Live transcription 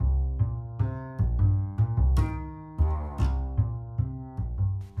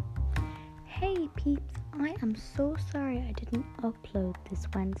Hey peeps, I am so sorry I didn't upload this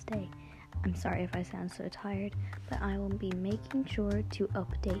Wednesday. I'm sorry if I sound so tired, but I will be making sure to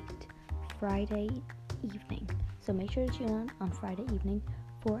update Friday evening. So make sure to tune on Friday evening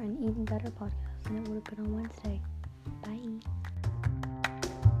for an even better podcast than it would have been on Wednesday. Bye.